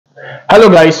Hello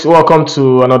guys, welcome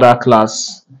to another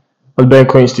class on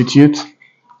Benco Institute.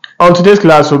 On today's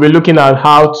class, we'll be looking at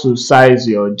how to size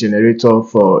your generator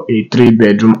for a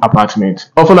 3-bedroom apartment.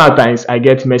 Often at times, I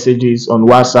get messages on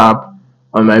WhatsApp,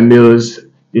 on my mails.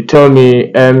 They tell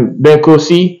me, Benco,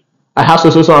 see, I have so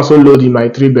and so load in my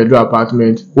 3-bedroom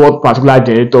apartment. What particular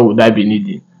generator would I be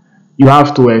needing? You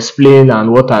have to explain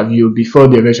and what have you before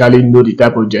they eventually know the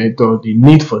type of generator they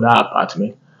need for that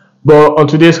apartment. But on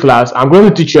today's class, I'm going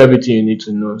to teach you everything you need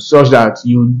to know such that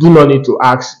you do not need to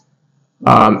ask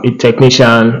a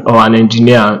technician or an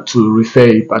engineer to refer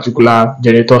a particular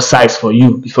generator size for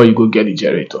you before you go get the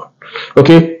generator.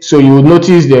 Okay, so you will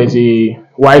notice there's a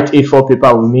white A4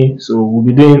 paper with me. So we'll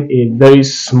be doing a very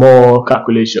small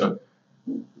calculation.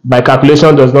 By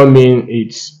calculation does not mean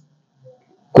it's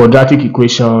quadratic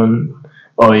equation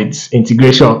or its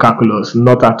integration or calculus,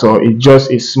 not at all. It's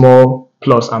just a small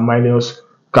plus and minus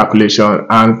calculation,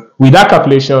 and with that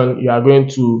calculation you are going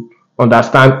to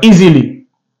understand easily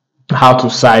how to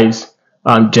size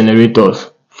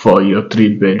generators for your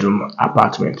 3-bedroom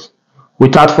apartment.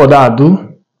 Without further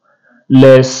ado,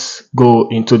 let's go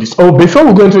into this. Oh, before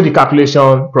we go into the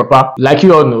calculation proper, like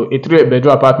you all know, a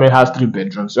 3-bedroom apartment has 3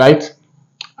 bedrooms, right?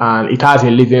 And it has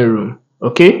a living room,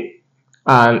 okay?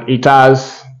 And it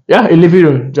has a living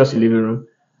room, just a living room.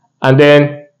 And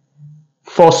then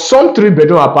for some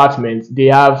 3-bedroom apartments, they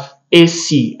have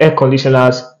AC, air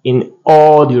conditioners, in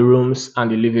all the rooms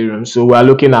and the living room. So we are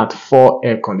looking at 4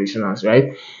 air conditioners,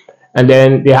 right? And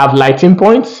then they have lighting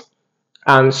points,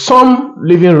 and some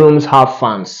living rooms have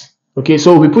fans. Okay,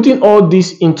 so we'll be putting all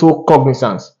this into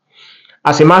cognizance.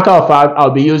 As a matter of fact,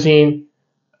 I'll be using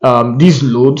these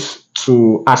loads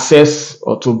to assess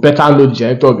or to better know the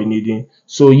generator we'll be needing.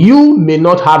 So you may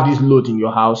not have this load in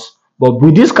your house, but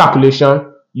with this calculation,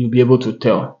 you'll be able to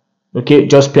tell. Okay,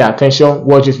 just pay attention,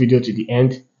 watch this video to the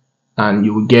end, and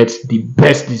you will get the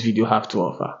best this video have to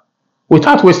offer.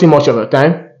 Without wasting much of your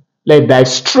time, let's dive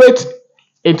straight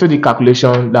into the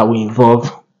calculation that will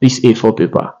involve this A4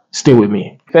 paper. Stay with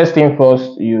me. First thing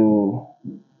first, you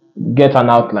get an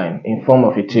outline in form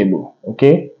of a table.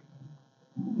 Okay,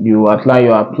 you outline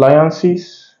your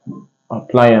appliances.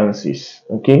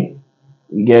 Okay,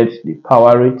 you get the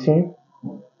power rating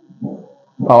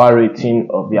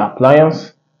of the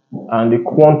appliance, and the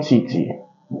quantity,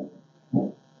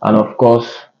 and of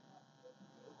course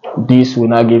this will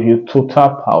now give you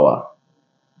total power.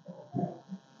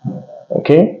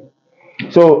 Okay,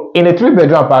 so in a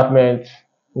 3-bedroom apartment,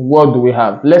 what do we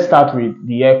have? Let's start with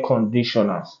the air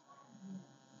conditioners.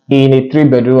 In a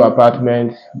 3-bedroom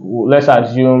apartment, let's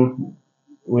assume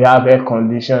we have air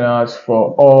conditioners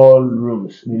for all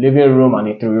rooms, the living room and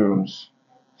the 3 rooms.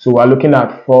 So we're looking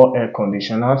at 4 air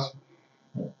conditioners,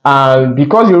 and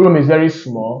because your room is very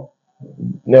small,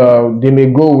 they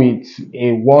may go with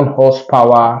a 1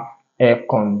 horsepower air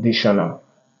conditioner.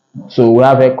 So we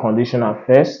have air conditioner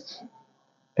first,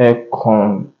 air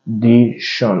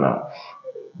conditioner,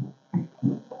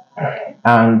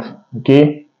 and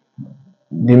okay,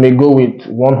 they may go with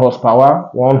 1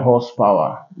 horsepower,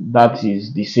 that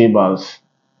is the same as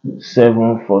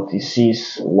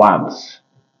 746 watts.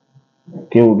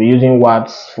 Okay, we'll be using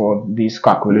watts for this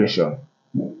calculation.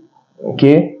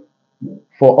 Okay,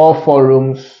 for all 4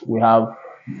 rooms we have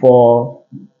 4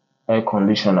 air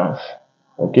conditioners.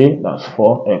 Okay, that's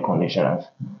 4 air conditioners.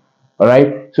 All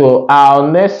right, so our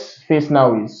next phase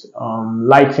now is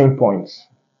lighting points.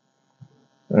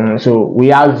 So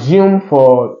we assume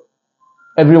for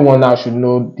everyone now should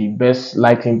know the best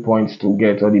lighting points to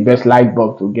get, or the best light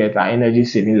bulb to get, are energy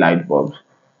saving light bulbs.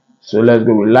 So let's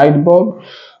go with light bulbs.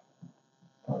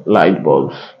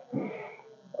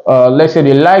 Let's say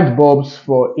the light bulbs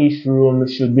for each room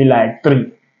should be like 3.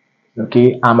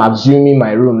 Okay, I'm assuming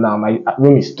my room now, my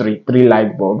room is 3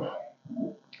 light bulbs.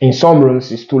 In some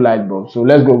rooms it's 2 light bulbs, so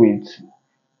let's go with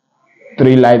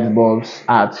 3 light bulbs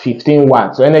at 15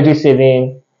 watts. So energy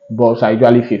saving bulbs are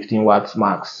usually 15 watts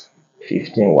max.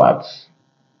 15 watts.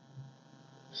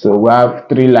 So we have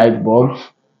 3 light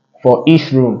bulbs for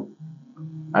each room.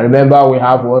 And remember, we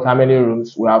have what? How many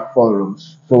rooms? We have 4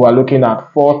 rooms. So we're looking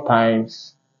at 4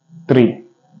 times 3.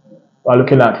 We're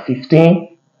looking at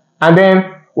 15. And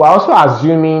then we're also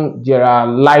assuming there are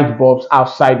light bulbs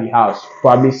outside the house,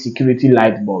 probably security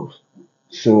light bulbs.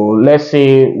 So let's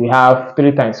say we have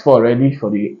 3 times 4 already for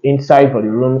the inside, for the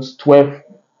rooms, 12,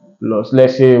 plus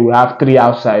let's say we have 3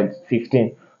 outside,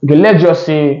 15. Okay, let's just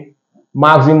say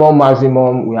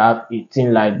maximum we have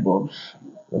 18 light bulbs.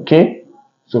 Okay,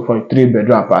 so for a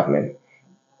 3-bedroom apartment.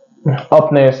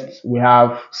 Up next we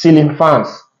have ceiling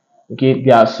fans. Okay,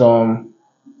 there are some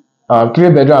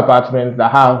 3 bedroom apartments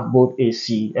that have both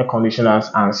AC, air conditioners,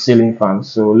 and ceiling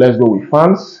fans. So let's go with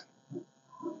fans.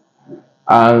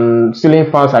 And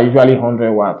ceiling fans are usually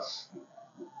 100 watts.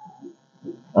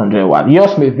 100 watts.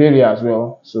 Yours may vary as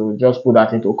well, so just put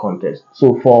that into context.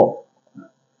 So for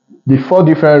the 4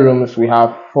 different rooms, we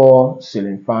have 4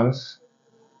 ceiling fans.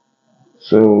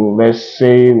 So let's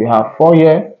say we have 4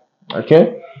 here.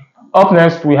 Okay. Up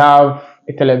next, we have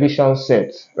a television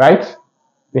set, right?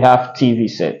 We have TV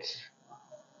set.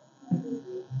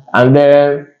 And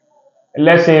then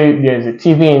let's say there's a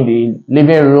TV in the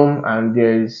living room and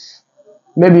there's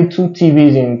maybe 2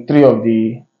 TVs in 3 of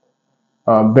the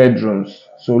bedrooms.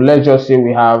 So let's just say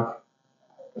we have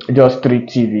just 3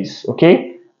 TVs,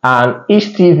 okay? And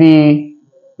each TV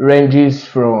ranges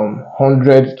from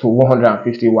 100 to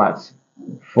 150 watts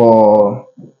for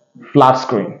flat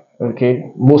screen, okay?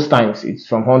 Most times it's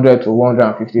from 100 to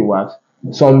 150 watts.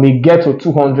 Some may get to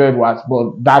 200 watts,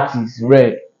 but that is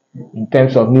rare in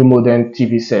terms of new modern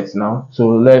TV sets now. So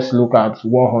let's look at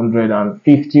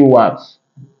 150 watts.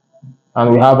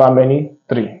 And we have how many?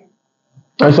 3.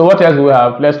 And so what else do we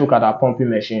have? Let's look at our pumping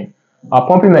machine. Our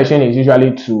pumping machine is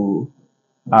usually to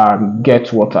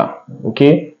get water,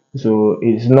 okay? So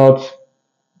it's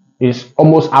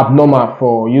almost abnormal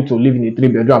for you to live in a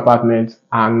 3-bedroom apartment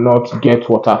and not get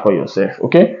water for yourself,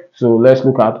 okay? So let's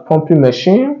look at pumping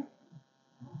machine.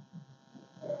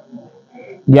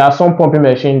 There are some pumping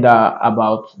machines that are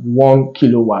about 1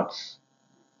 kilowatts.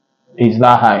 Is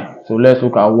that high? So let's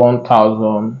look at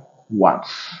 1000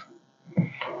 watts.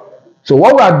 So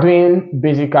what we are doing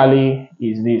basically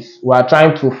is this. We are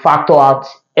trying to factor out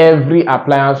every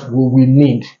appliance we will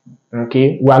need.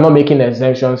 Okay, we are not making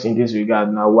exemptions in this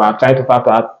regard now. We are trying to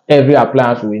factor out every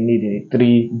appliance we need in a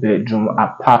 3-bedroom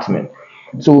apartment.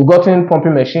 So we've gotten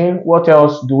pumping machine. What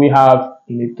else do we have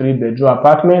in a 3-bedroom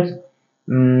apartment?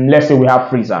 Let's say we have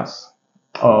freezers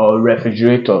or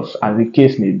refrigerators, as the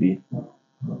case may be.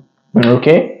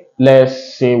 Okay,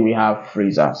 let's say we have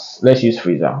freezers. Let's use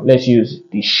freezer. Let's use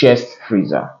the chest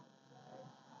freezer.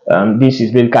 This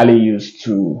is basically used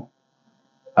to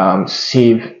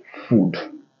save food.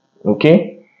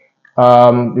 Okay,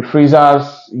 the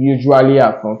freezers usually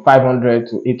are from 500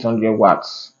 to 800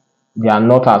 watts. They are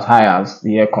not as high as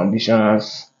the air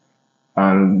conditioners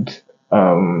and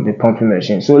the pumping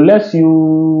machine. So let's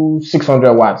use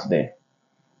 600 watts there.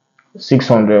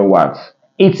 600 watts.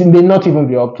 It may not even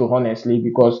be up to, honestly,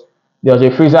 because there's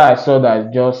a freezer I saw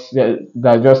that's just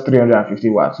 350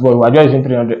 watts, but we're just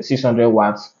using 600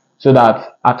 watts so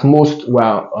that at most we're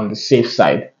on the safe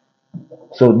side.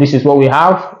 So this is what we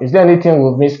have. Is there anything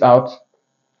we've missed out?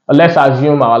 Let's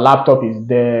assume our laptop is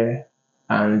there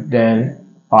and then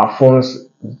our phones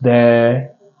is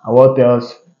there. And what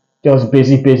else? Just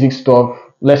basic stuff.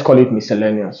 Let's call it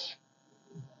miscellaneous.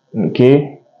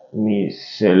 Okay,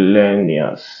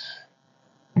 miscellaneous.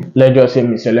 Let's just say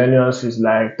miscellaneous is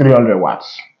like 300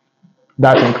 watts.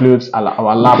 That includes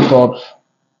our laptops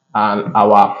and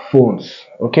our phones.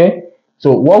 Okay,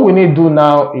 so what we need to do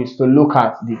now is to look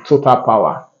at the total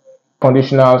power.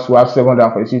 Conditionals, we have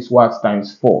 746 watts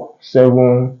times 4.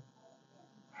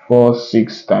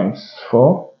 746 times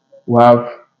 4. We have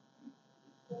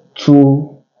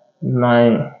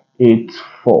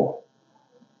 2984.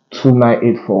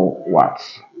 2984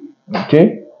 watts.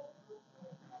 Okay.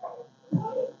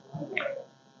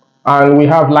 And we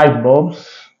have light bulbs.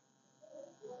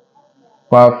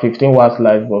 We have 15 watts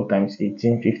light bulb times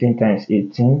 18. 15 times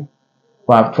 18.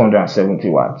 We have 270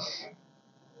 watts.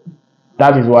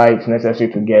 That is why it's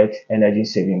necessary to get energy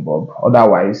saving bulb.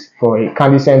 Otherwise, for a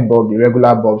incandescent bulb, the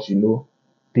regular bulbs,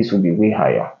 this will be way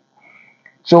higher.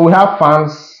 So we have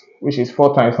fans, which is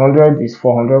 4 times 100 is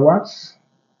 400 watts.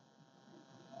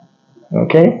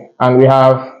 Okay, and we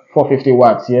have 450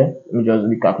 watts here. Let me just do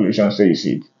the calculation so you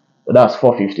see it. So that's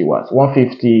 450 watts.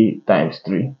 150 times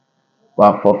 3. We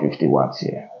have 450 watts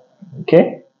here.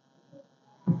 Okay,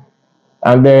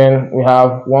 and then we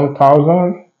have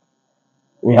 1000.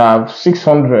 We have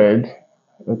 600,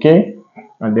 okay,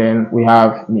 and then we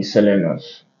have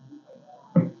miscellaneous.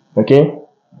 Okay,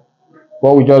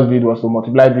 what we just did was to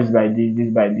multiply this by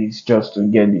this just to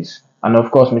get this. And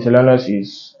of course, miscellaneous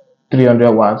is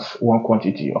 300 watts, one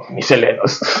quantity of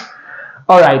miscellaneous.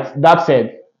 All right, that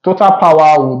said, total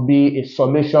power would be a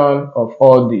summation of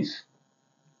all this.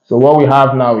 So what we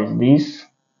have now is this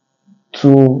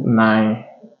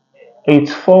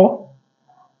 2984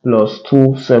 plus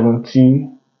 270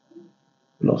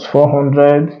 plus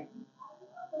 400,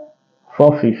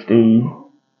 450,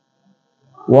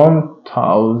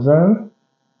 1000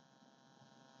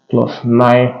 plus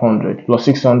 900 plus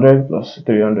 600 plus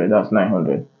 300, that's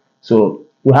 900. So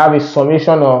we have a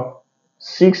summation of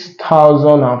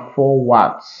 6,004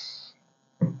 watts.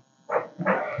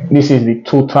 This is the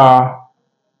total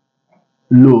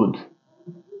load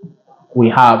we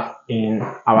have in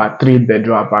our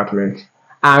 3-bedroom apartment.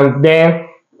 And then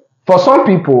for some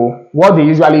people, what they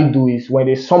usually do is when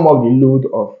they sum up the load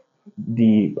of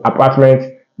the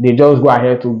apartment, they just go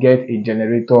ahead to get a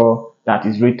generator that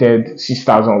is rated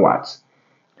 6,000 watts.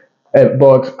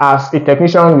 But as a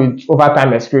technician with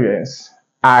overtime experience,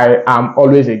 I am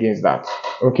always against that.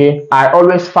 Okay, I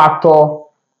always factor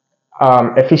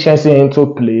efficiency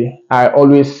into play. I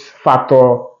always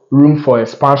factor room for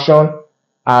expansion,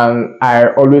 and I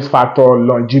always factor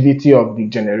longevity of the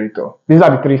generator. These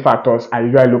are the 3 factors I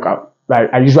usually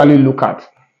look at.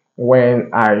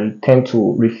 When I tend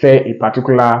to refer a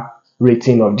particular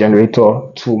rating of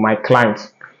generator to my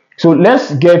clients. So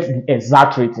let's get the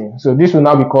exact rating. So this will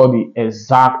now be called the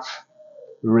exact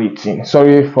rating.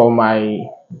 Sorry for my,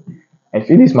 I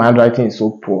feel my handwriting is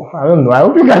so poor. I don't know. I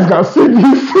hope you guys can see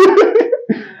this.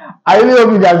 I really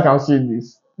hope you guys can see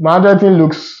this. My handwriting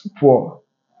looks poor,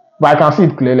 but I can see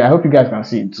it clearly. I hope you guys can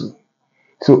see it too.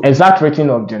 So exact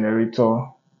rating of generator.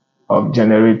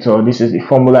 This is the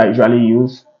formula I usually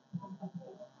use.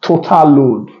 Total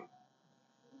load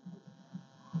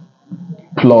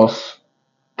plus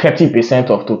 30%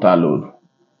 of total load.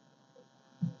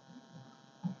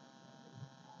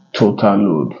 Total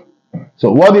load.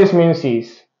 So what this means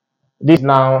is this is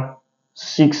now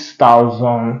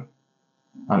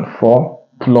 6,004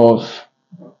 plus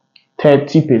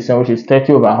 30%, which is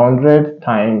 30 over 100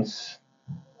 times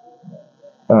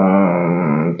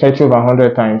 30 over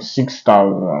 100 times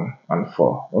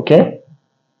 6,004. Okay.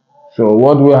 So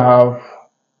what do we have?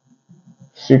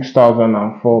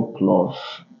 6,004 plus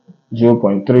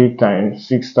 0.3 times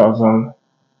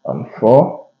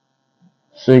 6,004.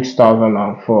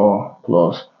 6,004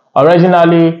 plus.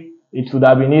 Originally, it would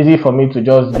have been easy for me to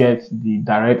just get the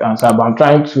direct answer, but I'm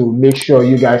trying to make sure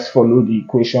you guys follow the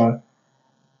equation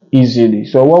easily.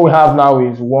 So what we have now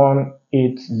is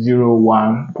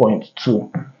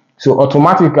 1801.2. So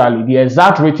automatically, the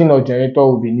exact rating of generator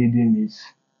we'll be needing is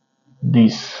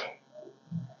this.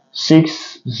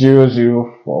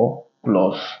 6004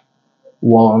 plus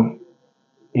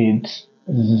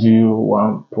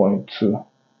 1801.2.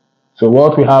 So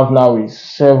what we have now is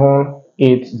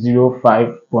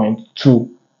 7805.2,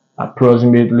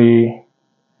 approximately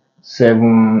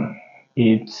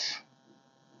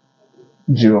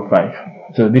 7805.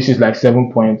 So this is like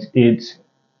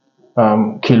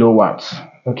 7.8 kilowatts.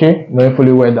 Okay, knowing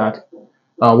fully well that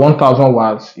 1000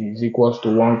 watts is equals to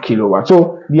 1 kilowatt.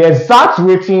 So the exact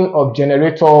rating of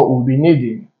generator we'll be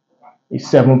needing is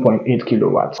 7.8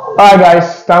 kilowatts. Alright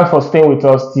guys, thanks for staying with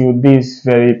us till this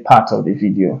very part of the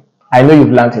video. I know you've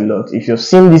learned a lot. If you've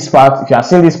seen this part, if you have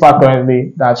seen this part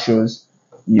currently, that shows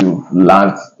you've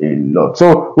learned a lot.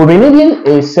 So we'll be needing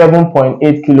a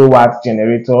 7.8 kilowatt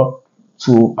generator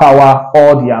to power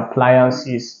all the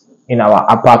appliances in our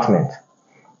apartment.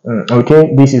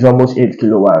 Okay, this is almost 8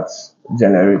 kilowatts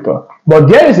generator. But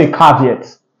there is a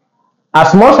caveat.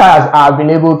 As much as I've been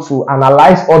able to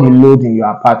analyze all the load in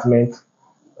your apartment,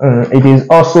 it is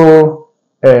also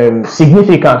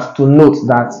significant to note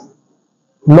that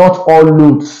not all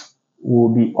loads will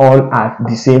be on at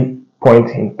the same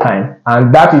point in time,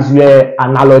 and that is where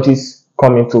analogies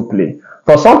come into play.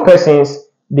 For some persons,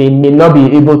 they may not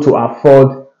be able to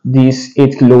afford this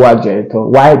 8 kilowatt generator.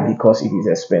 Why? Because it is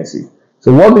expensive.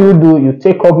 So what do? You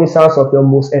take cognizance of your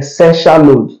most essential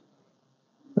load.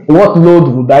 What load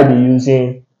would I be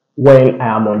using when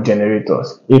I am on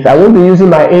generators? If I won't be using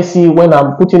my AC when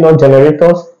I'm putting on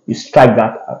generators, you strike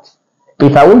that out.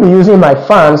 If I won't be using my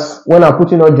fans when I'm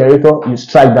putting on generator, you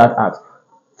strike that out.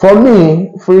 For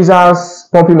me, freezers,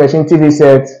 pumping machine, TV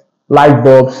sets, light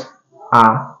bulbs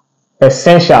are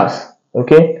essentials.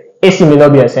 Okay, AC may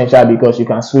not be essential because you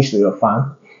can switch to your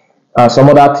fan. Some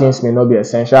other things may not be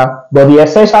essential, but the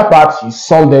essential parts, you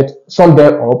sum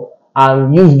them up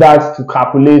and use that to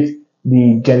calculate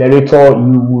the generator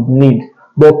you would need.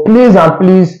 But please and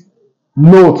please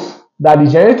note that the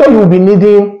generator you will be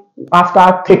needing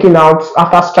after striking out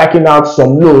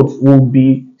some loads will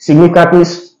be significantly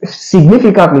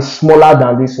smaller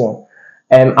than this one.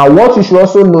 And what you should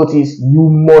also notice, you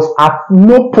must at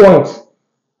no point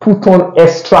put on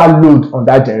extra load on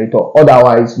that generator,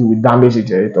 otherwise you will damage the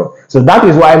generator. So that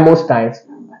is why most times,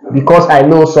 because I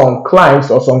know some clients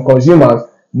or some consumers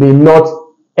may not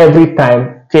every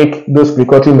time take those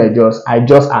precautionary measures, I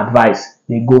just advise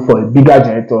they go for a bigger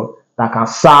generator that can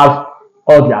serve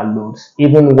all their loads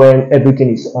even when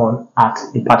everything is on at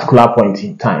a particular point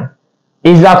in time.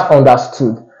 Is that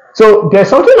understood? So there's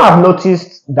something I've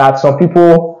noticed that some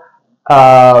people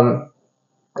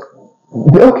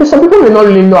Okay, some people may not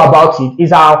really know about it.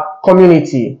 It's our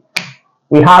community.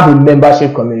 We have a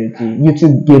membership community.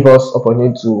 YouTube gave us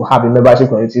opportunity to have a membership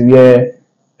community where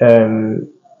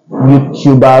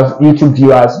YouTube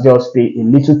viewers just pay a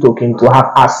little token to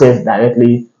have access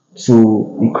directly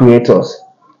to the creators.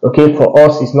 Okay, for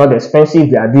us, it's not expensive.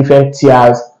 There are different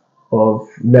tiers of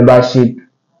membership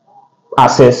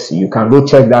access. You can go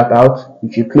check that out.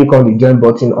 If you click on the join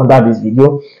button under this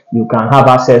video, you can have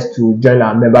access to join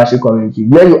our membership community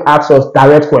where you ask us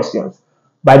direct questions.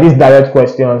 By these direct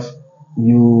questions,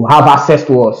 you have access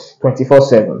to us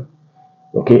 24/7.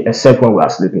 Okay, except when we are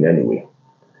sleeping anyway.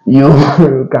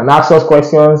 You can ask us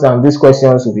questions and these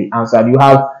questions will be answered. You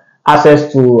have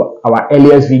access to our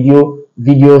earliest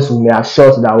videos we may have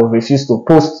shot that we refuse to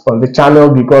post on the channel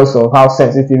because of how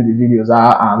sensitive the videos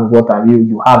are and what have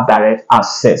you have direct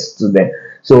access to them.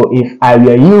 So if I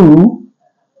were you,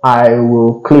 I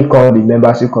will click on the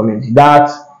membership community.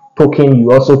 That token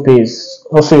you also pay is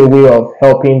also a way of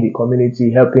helping the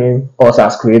community, helping us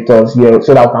as creators here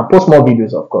so that we can post more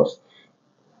videos, of course.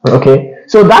 Okay,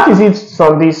 so that is it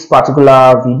from this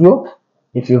particular video.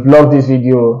 If you've loved this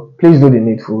video, please do the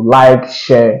needful, like,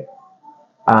 share,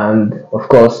 and of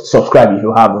course subscribe if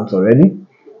you haven't already.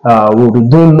 We'll be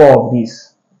doing more of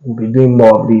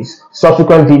this.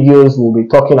 Subsequent videos we'll be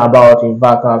talking about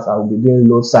inverters. I will be doing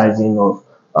load sizing of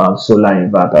solar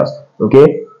inverters.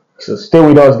 Okay, so stay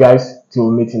with us, guys, till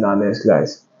we meet in our next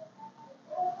class.